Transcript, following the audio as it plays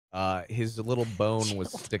his little bone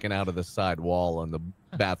was sticking out of the side wall on the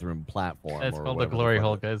bathroom platform. That's or called the whatever glory fuck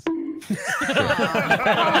hole, it- guys. Jesus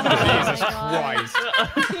Christ.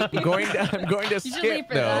 I'm going to should skip leave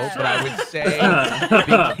for though, that. but I would say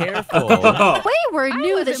be careful. We were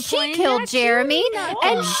knew that wasn't she playing killed that Jeremy,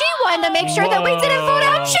 and she wanted to make sure that we didn't vote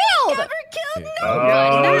out Chilled.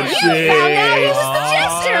 Oh, You shit. found out he was the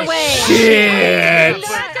jester way. Shit.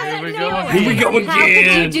 Here we go Here we go How could you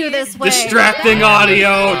again. do this way? Distracting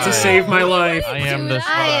audio to save my life. I am the I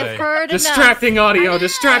have spy. heard enough. Distracting audio.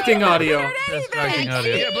 Distracting audio. Distracting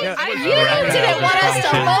audio. You didn't want us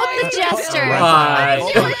to vote the jester. Bye.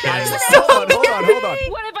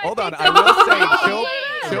 Hold on. I will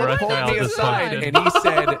say, Chill Right pulled now, me this aside fucking- and he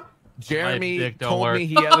said, Jeremy dick don't told work. me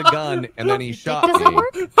he had a gun and then he shot Does it me.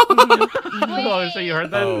 work? Oh, so you heard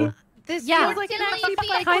that? Oh. This Yeah. feels like an actually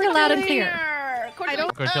Kind of loud and clear. I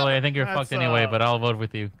don't. Cordelia, I think you're That's, fucked anyway, but I'll vote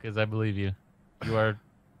with you because I believe you. You are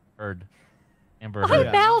heard. Amber My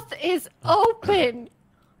heard. mouth is open.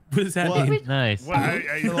 What does that What? mean? Nice. Well, I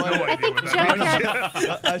have no idea think what that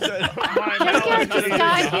means. I said, My Jughead mouth just is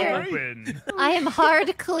died here. open. I am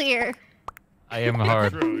hard clear. I am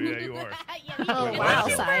hard. True, yeah, you are. Oh wow,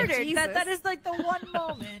 sorry. That is like the one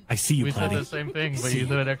moment. I see you, We said buddy. the same thing, but you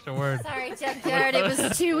threw an extra word. Sorry, Jughead. It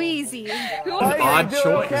was too easy. Odd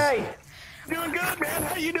choice. doing good, man.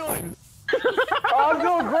 How you doing? Oh, I'm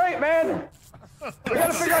doing great, man. We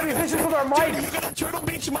gotta figure out musicians with our mics. You got a Turtle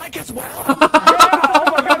Beach mic as well? Yeah, oh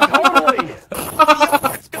my god, totally.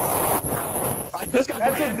 Let's go. I just got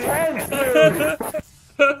That's intense, dude.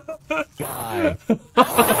 guy.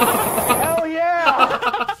 Hell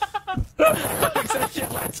yeah.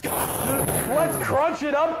 Let's go. Let's crunch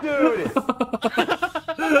it up, dude.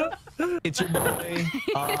 It's your boy.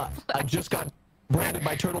 I just got branded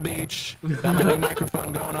by Turtle Beach. Got my new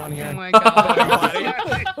microphone going on Oh here. my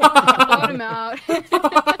god. Vote him out.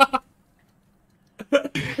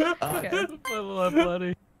 Level up,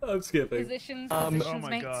 buddy. I'm skipping. Positions, Oh positions, my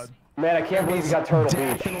mates. god. Man, I can't believe you got Turtle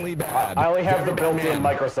Beach. Definitely bad. I only have the built-in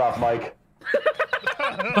Microsoft mic.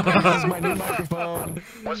 This is my new microphone.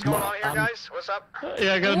 What's going on here, guys? What's up?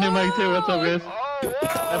 Yeah, I got a new mic too. What's up, guys? Oh,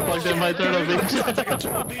 whoa! I plugged in my Turtle Beach.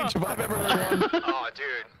 Turtle Beach, if I've ever heard one. Oh,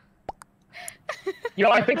 dude. Yo,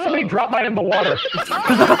 I think somebody dropped mine in the water.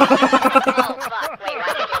 Oh, fuck.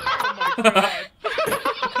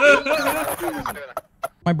 Wait,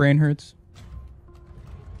 My brain hurts.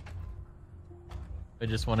 I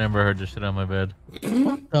just want Amber Heard to shit on my bed.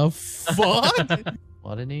 The fuck?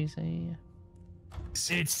 What did he say?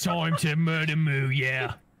 It's time to murder Moo,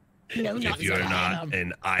 yeah. if you're not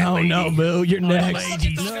an Oh no, Moo, you're next.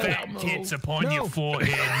 lady's No, fat Moo. tits upon your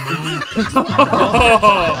forehead,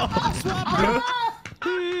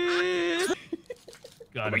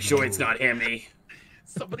 Are we sure it's not Hammy?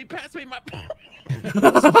 Somebody pass me my.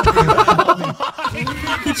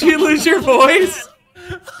 Did you lose your voice?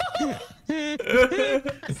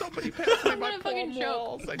 Somebody pass me my What a fucking joke.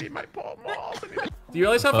 balls. I need my palm balls. Do you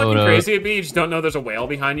realize how fucking crazy it'd be? You just don't know there's a whale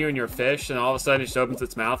behind you and you're a fish, and all of a sudden it just opens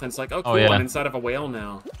its mouth and it's like, oh cool, yeah. I'm inside of a whale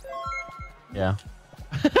now. Yeah.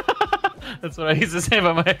 That's what I used to say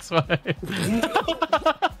about my ex-wife.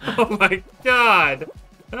 Oh my god.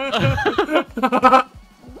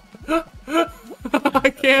 I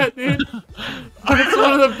can't, dude. That's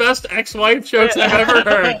one of the best ex-wife jokes I've ever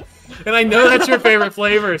heard. And I know that's your favorite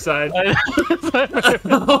flavor, son.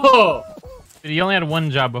 Oh. You only had one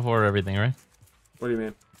job before everything, right? What do you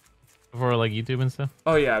mean? Before like YouTube and stuff?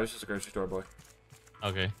 Oh yeah, I was just a grocery store boy.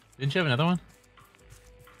 Okay. Didn't you have another one?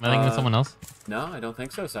 Am I thinking of someone else? No, I don't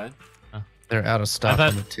think so, son. They're out of stock I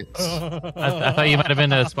on the tits. I thought you might have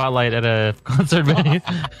been a spotlight at a concert venue.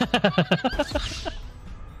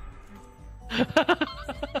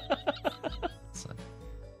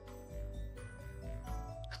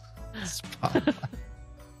 Spotlight.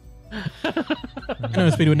 I know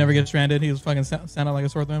Speedy would never get stranded. He was fucking sounded like a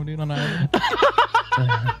sore thumb dude on island.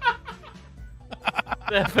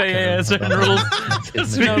 The FAA has certain rules.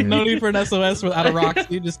 No need for an SOS without a rocks.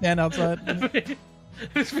 You just stand outside.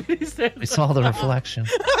 We saw the reflection.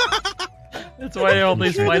 That's why all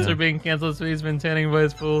these flights are being canceled, so he's been tanning by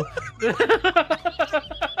his pool.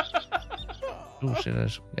 Oh shit, I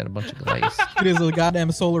just got a bunch of glaze. It is a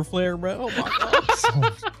goddamn solar flare, bro. Oh my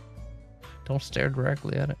god. Don't stare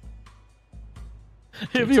directly at it.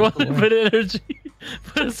 If you want to put energy,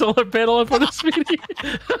 put a solar panel in front of Speedy.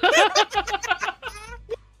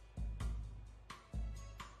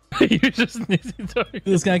 You just need to talk.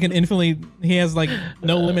 This guy can infinitely. He has like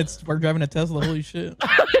no limits for driving a Tesla. Holy shit.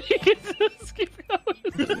 He can just keep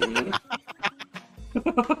going.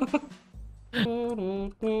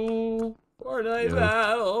 Fortnite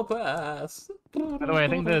Battle Pass. By the way, I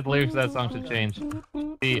think the lyrics of that song should change.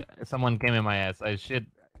 See, someone came in my ass. I shit.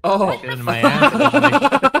 Oh. Shit in my ass.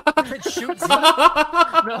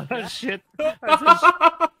 No shit.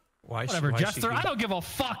 Why Whatever, Jester. I don't give a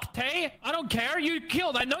fuck, Tay. I don't care. You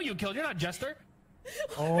killed. I know you killed. You're not Jester.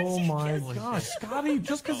 Oh my gosh, Scotty,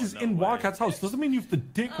 just because he's in Wildcat's house doesn't mean you have to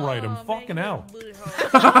dick ride him. Fucking out. Good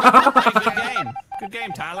game. Good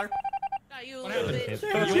game, Tyler. What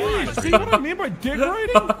happened? See what I mean by dick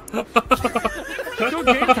riding? Good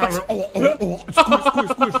game, Tyler.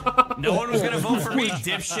 Squish. No one was gonna vote for me,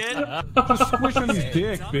 dipshit. Just squish on his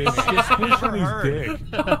dick, bitch. Just squish on his dick.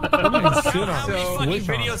 Don't even sit on it. Fucking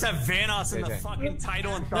videos have Vanoss in the fucking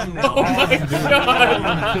title and thumbnail. Oh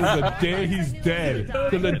till the day he's dead.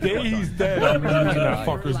 Till the day he's dead, I'm using that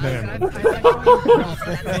fucker's name.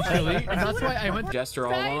 That's why I went. Jester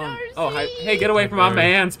all along. Oh, hi. Hey, get away from my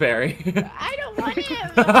man, Sperry. I don't want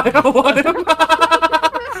him. I don't want him.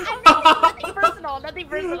 Nothing personal. Nothing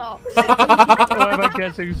personal. Why am I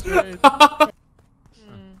catching straight?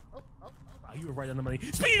 You were right on the money.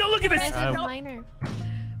 Speedy, don't look at this. Minor.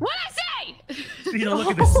 What'd I say? Speedy, don't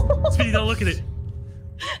look at this. Speedy, don't look at it.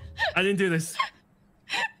 I didn't do this.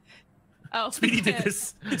 Oh, Speedy did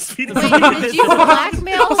this. Speedy Wait, did did this. you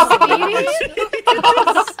blackmail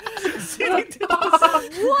Speedy?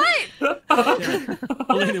 what?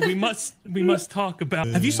 Elena, we must talk about.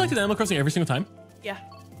 Have you selected Animal Crossing every single time? Yeah.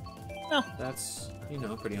 That's, you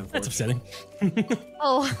know, pretty unfortunate. That's upsetting.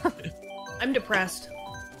 Oh. I'm depressed.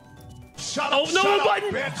 Oh no,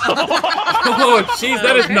 button! Oh, jeez,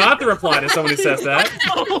 that is not the reply to someone who says that.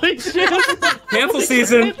 Holy shit! Cancel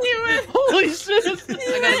season. Holy shit!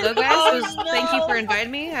 I gotta go, guys. Thank you for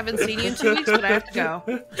inviting me. I haven't seen you in 2 weeks, but I have to go.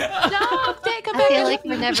 No, I feel like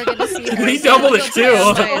we're never gonna see her. He doubled it too.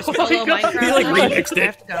 He like remixed I it.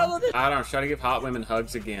 have to go. I don't know, try to give hot women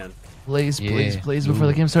hugs again. Please, Yeah. please, before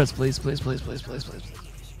the game starts, please.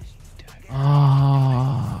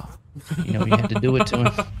 Oh. You know, you had to do it to him.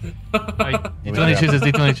 D20 chooses,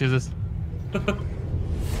 D20 chooses.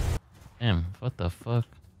 Damn, what the fuck?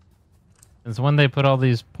 Since when they put all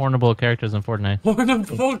these pornable characters in Fortnite?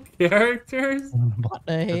 Pornable characters? What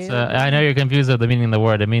the It's, hell? I know you're confused with the meaning of the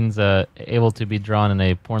word. It means able to be drawn in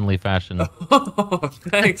a pornly fashion. Oh,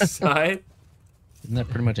 thanks, Side. Isn't that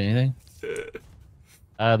pretty much anything?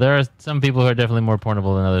 There are some people who are definitely more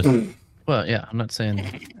pornable than others. Well, yeah, I'm not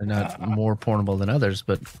saying they're not more pornable than others,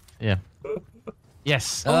 but yeah.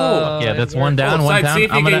 Yes. Oh, yeah, that's one down, Oh, one Side, down. see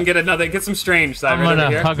if you I'm can gonna, get some strange Side I'm right over gonna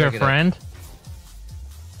here. hug her Check it out. friend.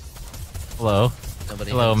 Hello.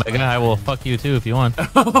 nobody Hello, has Omega. I will fuck you too if you want. You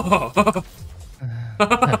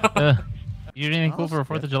doing anything cool for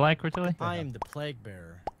 4th of July, Cortilli? I am the plague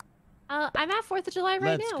bearer. I'm at 4th of July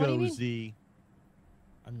right Let's now. go, What do you mean? Z.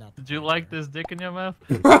 I'm not. Did you like this dick in your mouth?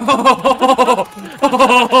 Good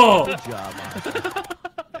job.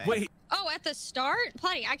 Wait, Oh, at the start?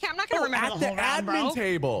 Plenty. I'm not gonna remember at the the whole round, bro. admin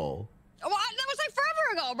table. Well, that was like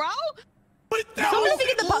forever ago, bro. But that was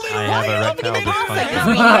I have erectile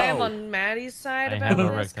dysfunction. I'm on Maddie's side I about have this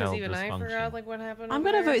erectile because even I dysfunction. forgot like what happened. I'm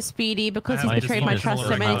over gonna there. vote Speedy because I he's just betrayed my finished trust so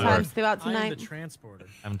ordering many my times throughout I am tonight. the transporter.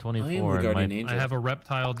 I'm I am 24 the and guardian my... angel. I have a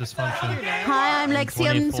reptile dysfunction. Hi, I'm Lexi.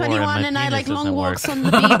 I'm 24 and 21 my and I like penis long doesn't walks work. on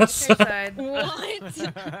the beach. Side.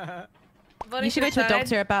 What? You should go to a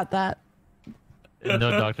doctor about that. No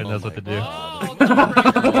doctor knows what to do. Oh,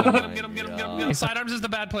 get him. Sidearms is the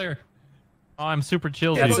bad player. Oh, I'm super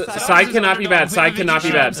chill, Yeah, dude. Side cannot be bad. Side cannot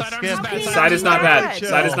be bad. Sidearms is bad. Side is not bad.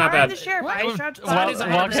 Side is not I'm the bad. sheriff. I shot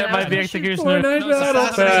Wildcat might be executioner.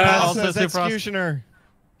 Also super Executioner.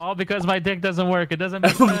 All because my dick doesn't work. It doesn't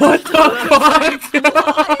make sense. What the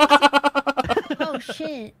fuck? Oh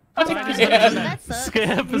shit. Yeah. That sucks.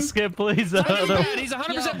 Skip, please. He's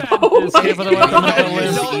 100% bad. Skip, otherwise I'm gonna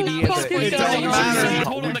lose. It don't matter.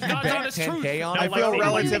 Told him the God's honest truth. I feel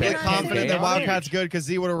relatively confident that Wildcat's good because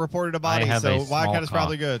Z would have reported a body, have so a small Wildcat is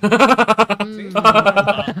probably good.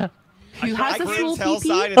 Who has a small Tell PP?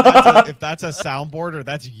 Side if that's a soundboard or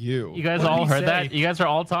that's you. You guys What did all he heard say? that? You guys are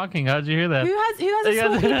all talking. How'd you hear that? Who has a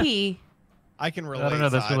small PP? I can relate. I don't know.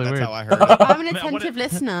 That's Side. really That's weird. how I heard it. I'm an attentive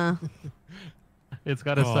listener. It's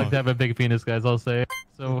gotta suck to have a big penis, guys. I'll say.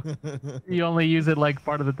 So you only use it like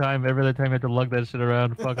part of the time. Every other time you have to lug that shit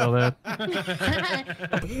around. Fuck all that.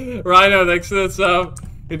 Rhino, thanks for this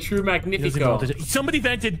in true Magnifico. Somebody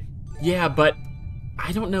vented. Yeah, but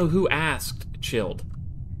I don't know who asked Chilled.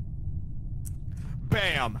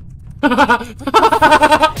 Bam. Okay,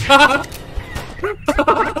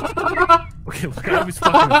 look, I was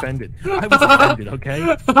fucking offended. I was offended,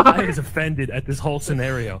 okay? I was offended at this whole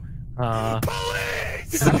scenario. I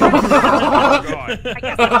guess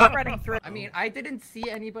I'm spreading through. I mean, I didn't see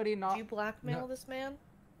anybody not. You blackmail this man?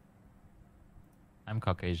 I'm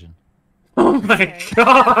Caucasian. Oh my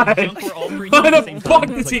god! Why the fuck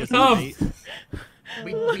does he come?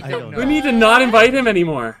 We need to not invite him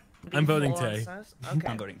anymore. I'm voting Tay. Okay.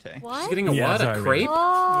 I'm voting Tay. What? He's getting a Yeah, what? sorry, A crepe?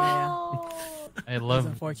 Oh. I love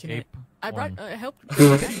unfortunate. cape I brought. porn. I helped.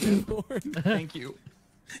 Thank you.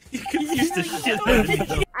 You confused the shit out of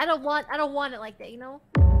me. I don't want it like that, you know.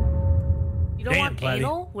 You don't Damn, want buddy.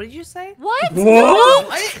 anal? What did you say? What?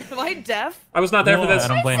 What? Am I deaf? I was not there for No, this. I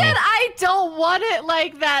don't blame Said you. I don't want it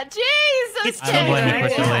like that. Jesus, I don't blame you,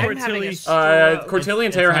 Tay. Cortilli. I'm having a stroke. Cortilli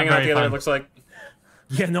and Tay are not hanging out very together, it fun. looks like.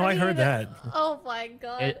 Yeah, no, I heard that. Oh my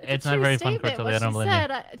god. It's a not true very fun, statement, Cortilli, what I don't she blame you.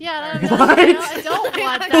 said. Yeah, I don't know. What? I don't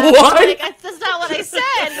want that. What? Like, that's not what I said.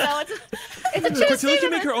 You know, it's a true Cortilli statement. can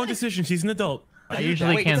make her own decision. She's an adult. I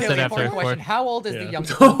usually can't sit after a court. How old is the Yeah.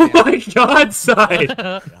 youngest? Oh my god, Side!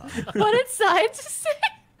 What did Side say?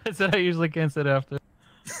 I said I usually can't sit after.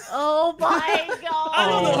 Oh my god. I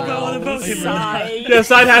don't know if I want to vote him. Side. Yeah,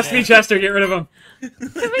 Side has to be Chester, get rid of him.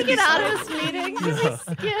 Can we get out of this meeting? Can we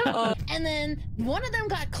skip? And then one of them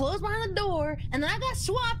got closed behind the door, and then I got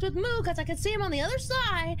swapped with Moo because I could see him on the other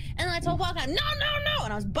side. And then I told Wildcat, no, no, no,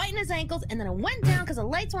 and I was biting his ankles, and then I went down because the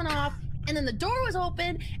lights went off, and then the door was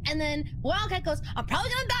open, and then Wildcat goes, I'm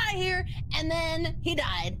probably gonna die here, and then he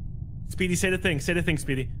died. Speedy, say the thing. Say the thing,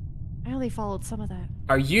 Speedy. I only followed some of that.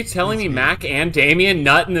 Are you telling me Mac and Damien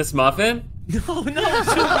nut in this muffin? No, it's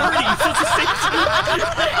too wordy.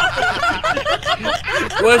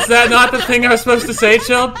 Was that not the thing I was supposed to say,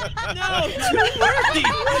 Chilled? No, too wordy.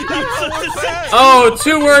 Oh,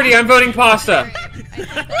 too wordy. I'm voting pasta.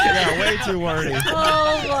 Yeah, way too wordy.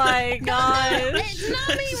 Oh my god. It's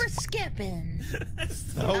not me, we're skipping.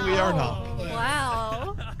 No, we are not.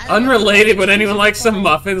 Wow. Unrelated, would anyone like some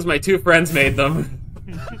muffins? My two friends made them.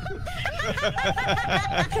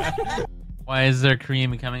 Why is there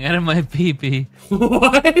cream coming out of my pee-pee?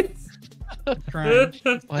 What?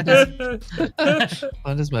 Why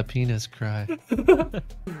does my penis cry?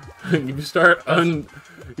 You start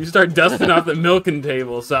dusting off the milking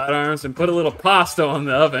table, Sidearms, and put a little pasta on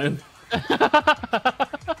the oven.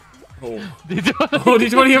 Oh,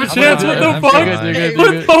 D20 have a chance? What the fuck?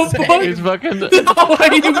 What the fuck? He's fucking... No,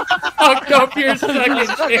 you fucked up your second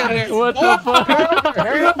chance. What the fuck?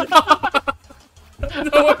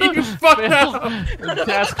 No, you fucked up.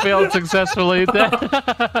 Task failed successfully. I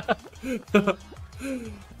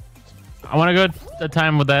want to go at a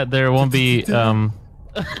time with that there won't be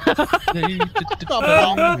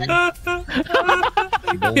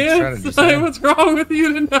Yes, what's wrong with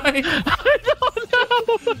you tonight?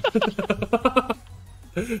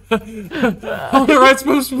 All the right,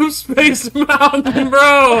 supposed to move Space Mountain,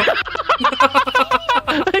 bro.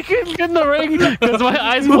 I couldn't get in the ring because my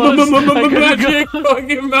eyes closed. Magic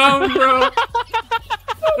fucking mountain, bro.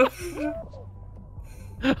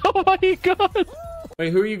 Oh my god.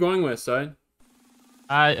 Wait, who are you going with, Side?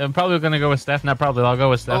 I'm probably gonna go with Steph. Not probably. I'll go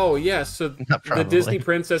with Steph. Oh yes, so the Disney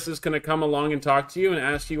princess is gonna come along and talk to you and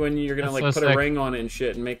ask you when you're gonna That's like so put a sick. ring on it and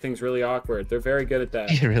shit and make things really awkward. They're very good at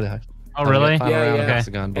that. Yeah, really. Oh really? Yeah, yeah.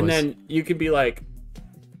 Hexagon, And boys. then you could be like,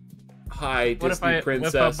 "Hi, What if Disney I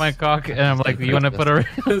princess." whip up my cock and I'm like, you want to put a ring?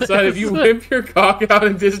 Side, if you whip your cock out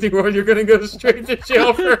in Disney World, you're gonna go straight to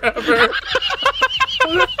jail forever.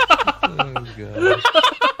 Oh, God.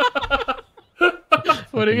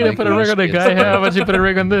 What are you gonna put a ring on the guy? How about you put a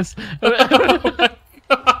ring on this? Oh my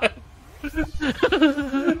god!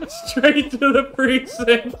 Straight to the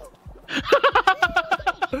precinct.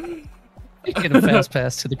 Get a fast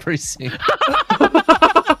pass to the precinct.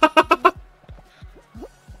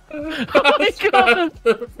 Oh my god!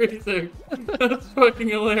 The precinct. That's fucking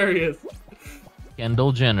hilarious.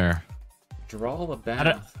 Kendall Jenner. Draw a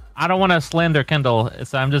bath. I don't want to slander Kendall,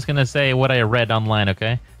 so I'm just gonna say what I read online.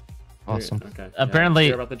 Okay. Awesome. Okay. Apparently,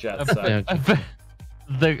 Hear about the jet side.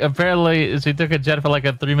 apparently she took a jet for like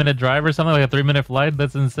a 3-minute drive or something, like a 3-minute flight.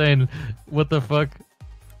 That's insane. What the fuck?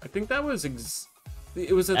 I think that was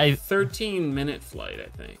it was a 13-minute flight, I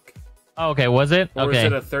think. Oh, okay, was it? Or Okay.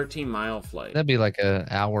 was it a 13-mile flight? That'd be like an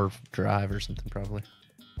hour drive or something, probably.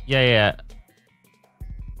 Yeah.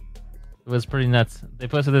 It was pretty nuts. They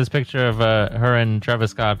posted this picture of her and Travis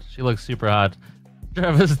Scott. She looks super hot.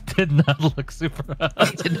 Travis did not look super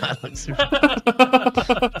hot. Did not look super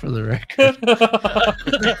hot. For the record.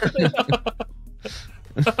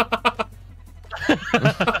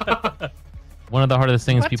 One of the hardest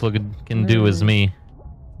things people can do is me.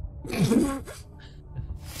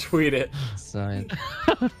 Tweet it. Science.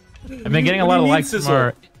 I've been getting a lot of likes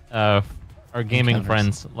from our gaming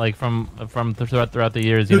Encounters. friends, like from throughout the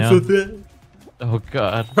years, you know. Oh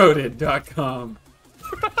god. Rodent.com.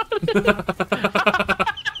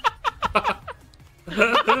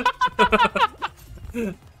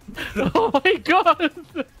 Oh my god!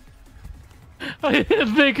 I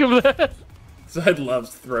didn't think of that. Zed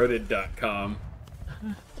loves throated.com.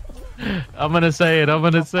 I'm gonna say it. I'm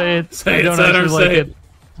gonna say it. Say I it, don't Zed, actually say like it.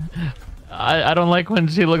 I don't like when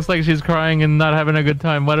she looks like she's crying and not having a good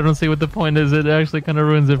time. I don't see what the point is. It actually kind of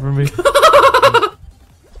ruins it for me.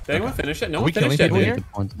 Did anyone finish it? No Are one we killing finished it people here.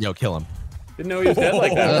 here? Yo, kill him. Didn't know he was dead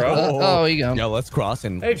like that, bro. Oh, you go. Yo, let's cross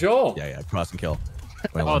and. Hey, Joel. Yeah, cross and kill.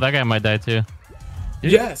 Oh, that guy might die too.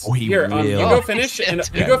 Yes. Oh, he Here, will. you go finish, and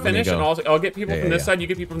you Yeah, go let me finish, go. and I'll get people Yeah, from yeah, this yeah. side. You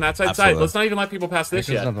get people from that side. Absolutely. Let's not even let people pass this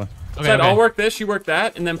Here comes yet. another one. Side, I'll work this. You work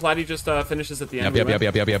that, and then Platty just finishes at the end.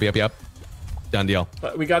 Yep. Done deal.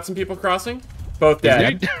 But we got some people crossing. Both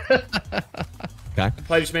dead. Okay.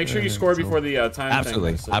 Platty, just make sure you score before the time.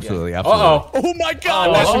 Absolutely. thing. Absolutely. Uh-oh. Oh my god.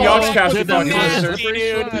 Oh, that's some Yox cast That's you fucking nasty,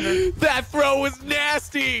 loser. dude. That throw was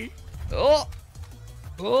nasty. Oh.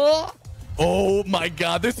 Oh my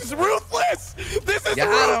god, this is ruthless! This is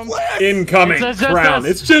Got him. ruthless! Incoming It's just round.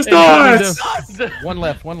 us. It's just It's us! One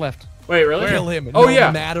left. Wait, really? Kill him, Oh, no yeah.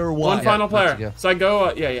 matter what. One final let's player. go. So I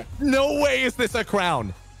go, yeah. No way is this a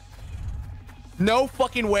crown. No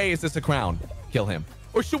fucking way is this a crown. Kill him.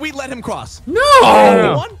 Or should we let him cross?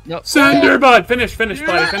 No! One? No. Sender bud. Finish, Platty,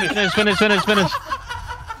 finish. Finish.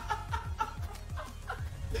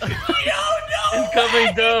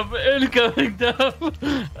 Incoming dub.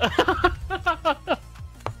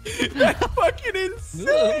 That's fucking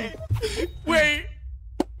insane. Wait.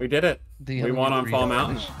 We did it. The We won on other Fall three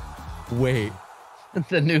Mountain. Wait.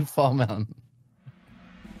 The new Fall Mountain.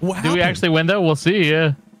 What Do happened? we actually win though? We'll see.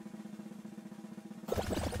 Yeah.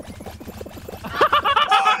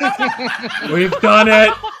 We've done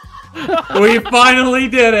it. We finally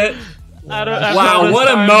did it. Wow, what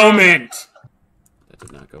a moment. That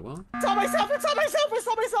did not go well. I saw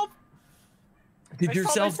myself. Did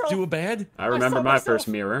yourself do a bad? I remember my first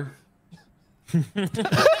mirror.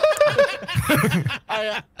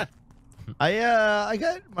 I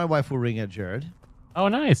got my wife will ring at Jared. Oh,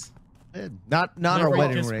 nice. Not our Never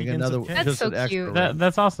wedding just ring, begins another with K. That's just so an extra cute. ring.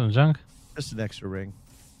 That's awesome, Junk. Just an extra ring.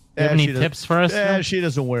 You have any she tips for us? Yeah, she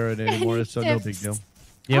doesn't wear it anymore, so no big deal. Do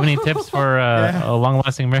you have any tips for a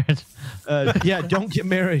long-lasting marriage? Yeah, don't get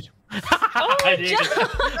married. Oh, I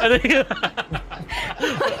think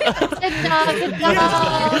Good job.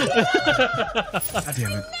 God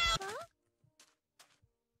damn it.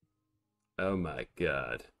 Oh my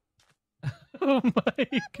god. Oh my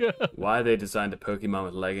god. Why they designed a Pokemon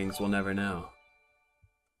with leggings, we'll never know.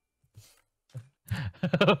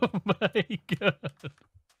 Oh my god.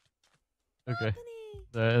 Okay.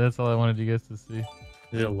 That's all I wanted you guys to see.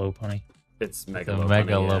 Is it a low pony? It's Mega The Lopunny,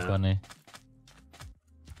 Mega yeah. Lopunny.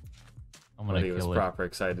 I'm gonna He was kill it. proper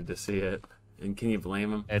excited to see it. And can you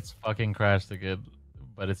blame him? It's fucking crashed again,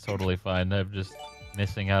 but it's totally fine. I'm just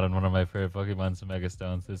missing out on one of my favorite Pokemon, some Mega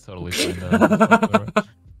Stones. It's totally fine though.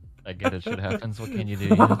 I get it, shit happens. What can you do?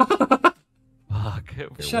 You know? Fuck.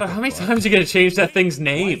 Shut up, how many times are you gonna change that thing's Why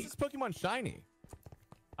name? is this Pokemon shiny?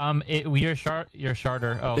 You're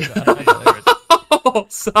Sharder. Oh god. There it is. Oh,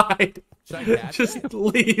 side. Should I catch Just it?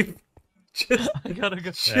 leave. Just, I gotta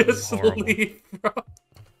go. just leave, bro.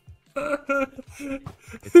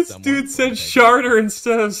 It's This somewhat dude said okay. Sharder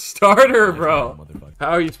instead of Starter, bro. Motherfucker.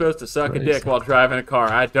 How are you supposed to suck a Right. dick while driving a car?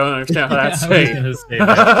 I don't understand how that's I was safe. gonna say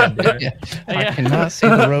that. Yeah. I cannot see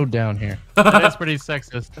the road down here. That's pretty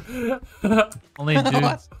sexist. Only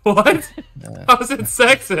dudes. What? How's it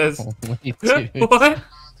sexist? Only dudes. What?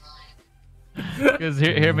 Because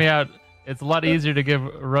hear me out. It's a lot easier to give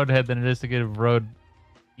roadhead than it is to give road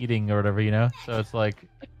eating or whatever, you know. So it's like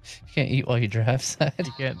You can't eat while you drive, Side.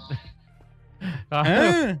 you can't.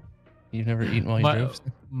 You've never eaten while you my,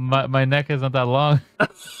 drove? my neck isn't that long.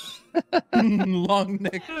 Long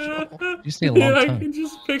neck. You see a long Dude, I time. can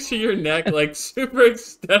just picture your neck like super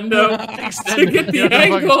extendo to get the You're the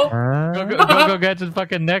fucking- angle. Go get your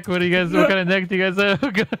fucking neck. What do you guys? What kind of neck do you guys have?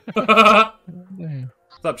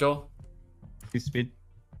 What's up, Joel? Speed.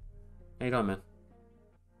 How you doing, man?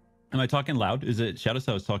 Am I talking loud? Is it Shadow?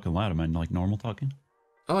 I was talking loud. Am I like normal talking?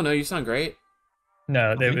 Oh no, you sound great.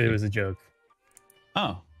 No, it was a joke.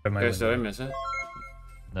 Oh. Okay, so I miss it.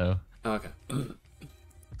 No. Oh, okay.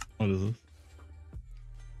 What is this?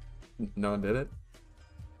 No one did it.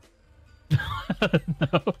 No.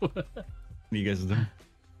 What are you guys doing?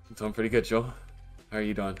 I'm doing pretty good, Joel. How are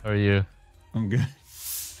you doing? How are you? I'm good.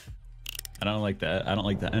 I don't like that. I don't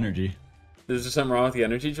like that energy. Is there something wrong with the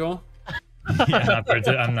energy, Joel? Yeah,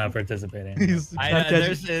 I'm not participating.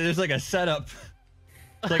 There's like a setup.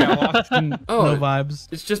 It's like I walked in. Oh, No vibes.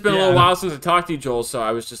 it's just been a little while since I talked to you, Joel. So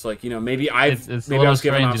I was just like, you know, maybe It's a maybe I was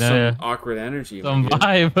little giving off strange, you know, some awkward energy. Some like,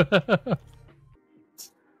 vibe.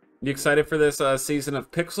 You excited for this season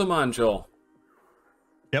of Pixelmon, Joel?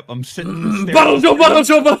 Yep, I'm sitting. Bottle Joe.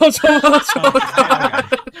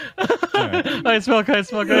 I smoke.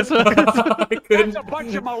 That's a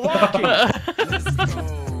bunch of Milwaukee.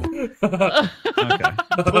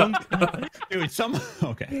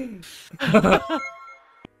 Okay. Dude, okay.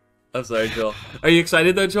 I'm sorry, Joel. Are you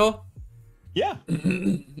excited though, Joel? Yeah.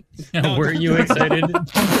 Were you excited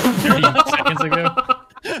 30 seconds ago?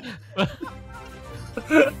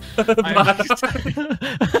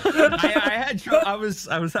 I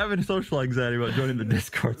was having social anxiety about joining the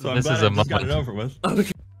Discord, so I'm This glad is I a just got it moment. over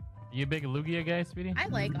with. You a big Lugia guy, Speedy? I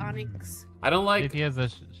like Onyx. I don't like. If he has a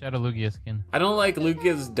Shadow Lugia skin. I don't like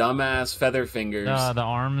Lugia's dumbass feather fingers. The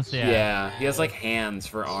arms, yeah. Yeah, he has like hands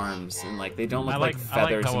for arms, and like they don't look like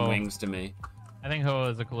feathers and wings to me. I think Ho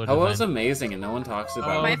is a cooler Ho-Oh's design. amazing, and no one talks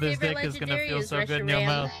about Oh, it. this dick is gonna feel so good in your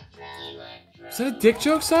mouth. Is that a dick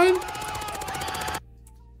joke sign?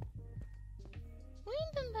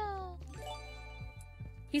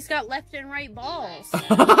 He's got left and right balls.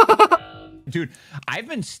 Dude, I've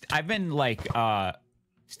been like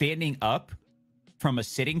standing up from a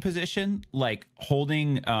sitting position, like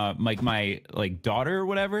holding like my like daughter or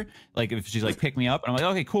whatever. Like if she's like pick me up, and I'm like,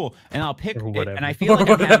 okay, cool, and I'll pick it, and I feel like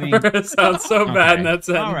I'm having. It sounds so bad in that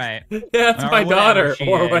sentence. All right, yeah, it's my whatever daughter she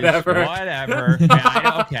or is, whatever. Whatever.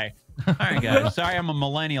 Yeah, okay. All right, guys. Sorry, I'm a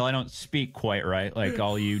millennial. I don't speak quite right, like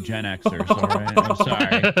all you Gen Xers. All right, I'm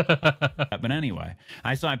sorry. But anyway,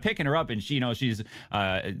 I'm picking her up, and she, she's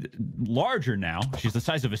larger now. She's the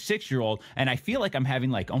size of a 6-year-old, and I feel like I'm having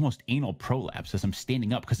like almost anal prolapse as I'm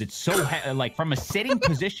standing up because it's so like from a sitting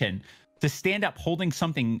position to stand up holding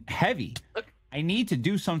something heavy. I need to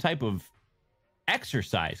do some type of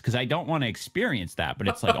exercise because I don't want to experience that. But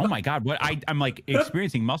it's like, oh my god, I'm like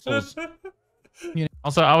experiencing muscles.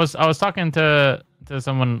 Also, I was talking to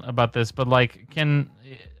someone about this, but like, can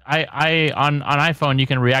I on iPhone you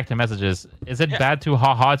can react to messages? Is it bad to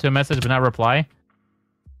haha to a message but not reply?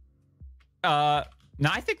 No,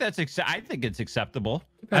 I think I think it's acceptable.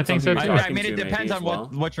 I think so too. I mean, it depends on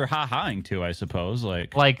what you're ha-haing to, I suppose.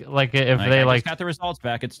 Like if they I like just got the results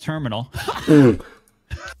back, it's terminal.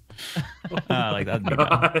 Like that'd be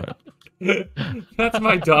bad, That's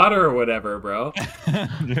my daughter or whatever, bro.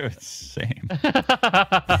 Dude, it's same.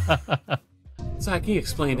 So can you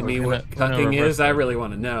explain to me what cucking is? I really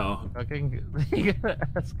want to know. Cucking? You gotta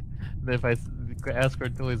ask if I ask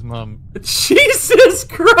Cortilli's mom. Jesus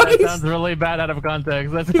Christ! That sounds really bad out of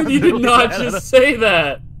context. You did not just say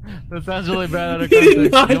that. That sounds really bad out of You context.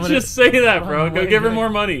 did not just say that, bro. Go give her more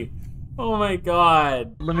money. Oh my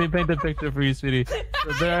god. Let me paint a picture for you, sweetie.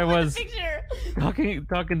 So there I was talking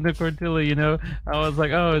to Cortilli, I was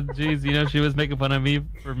like, oh geez, she was making fun of me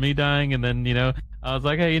for me dying, and then I was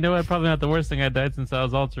like, hey, you know what, probably not the worst thing I died since I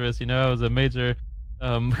was Alterous, I was a major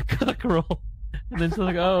cockerel. And then she's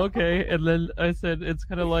like, oh okay, and then I said it's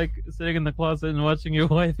kind of like sitting in the closet and watching your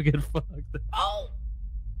wife get fucked.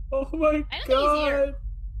 Oh my god.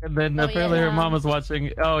 And then apparently her mom was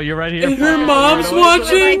watching. Oh, you're right here. And her mom's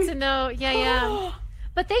watching? I'd like to know. Yeah.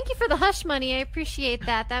 But thank you for the hush money. I appreciate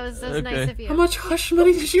that. That was nice of you. How much hush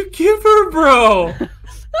money did you give her, bro?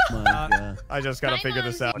 I just gotta figure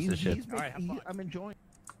this out. This shit. All right, I'm enjoying.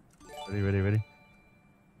 Ready.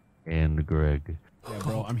 And Greg. Yeah,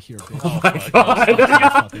 bro, I'm here, bitch. Oh my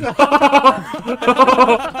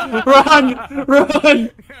god! Run!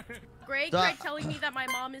 Greg telling me that my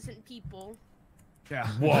mom isn't people. Yeah.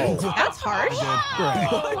 Whoa. That's harsh.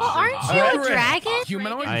 Aren't you a dragon?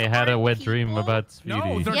 Humanoid? I had a wet dream about Speedy.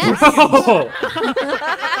 No, they're Yes.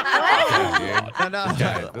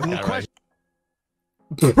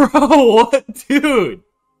 Bro, what? Dude.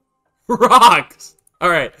 Rocks.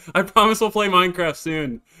 Alright, I promise we'll play Minecraft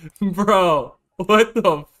soon. Bro, what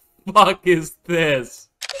the fuck is this?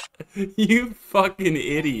 You fucking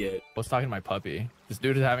idiot. I was talking to my puppy. This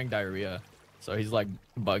dude is having diarrhea, so he's like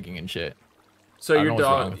bugging and shit. So your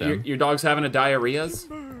dog's having a diarrheas?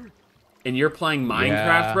 And you're playing Minecraft,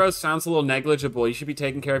 Yeah. bro? Sounds a little negligible. You should be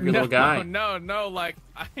taking care of your little guy. No, like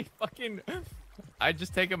I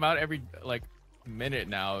just take him out every like minute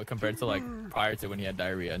now compared to like prior to when he had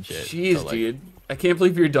diarrhea and shit. Jeez, So, like, dude. I can't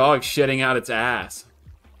believe your dog's shitting out its ass.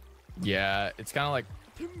 Yeah, it's kind of like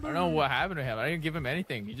I don't know what happened to him. I didn't give him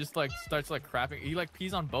anything. He just like starts like crapping. He like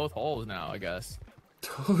pees on both holes now, I guess.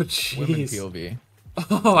 Oh jeez. Women POV.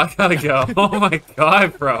 Oh, I gotta go. Oh my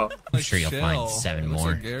god, bro. I'm sure you'll find 7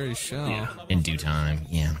 more in due time.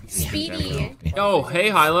 Yeah. Speedy. Oh, hey,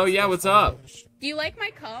 Hilo. Yeah, what's up? Do you like my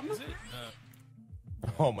cum?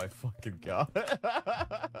 Oh my fucking god.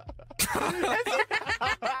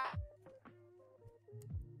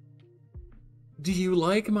 Do you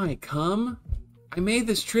like my cum? I made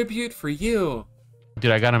this tribute for you.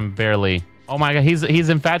 Dude, I got him barely. Oh my god, he's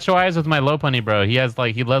infatuated with my Lopunny, bro. He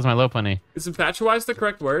loves my Lopunny. Is infatuated the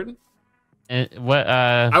correct word? What?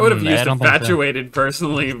 I would have used infatuated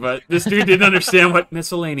personally, but this dude didn't understand what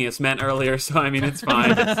miscellaneous meant earlier, so I mean, it's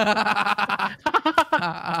fine. How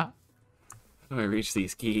do I reach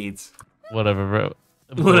these keys? Whatever, bro.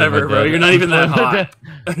 Whatever, bro. You're not even that hot.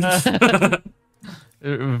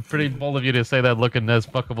 Pretty bold of you to say that looking as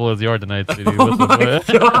fuckable as you are tonight, City. Oh my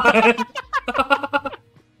god.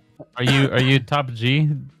 Are you top G?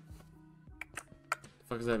 What the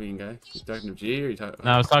fuck does that mean, guy? You talking to G or you talking?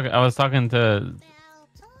 No, I was talking to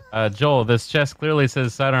Joel. This chest clearly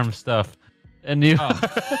says sidearm stuff, and you.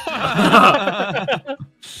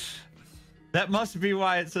 That must be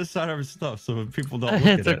why it says sidearm stuff, so people don't look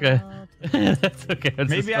It's at okay. it. That's okay.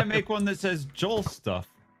 Maybe I make one that says Joel stuff.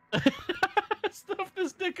 Stuff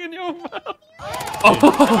this dick in your mouth.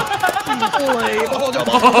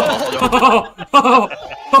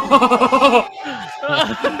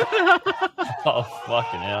 Oh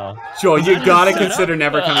fucking hell! Joel, you gotta consider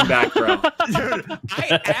never coming back, bro. Dude,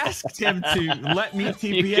 I asked him to let me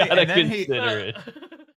TPA, You gotta and then consider it.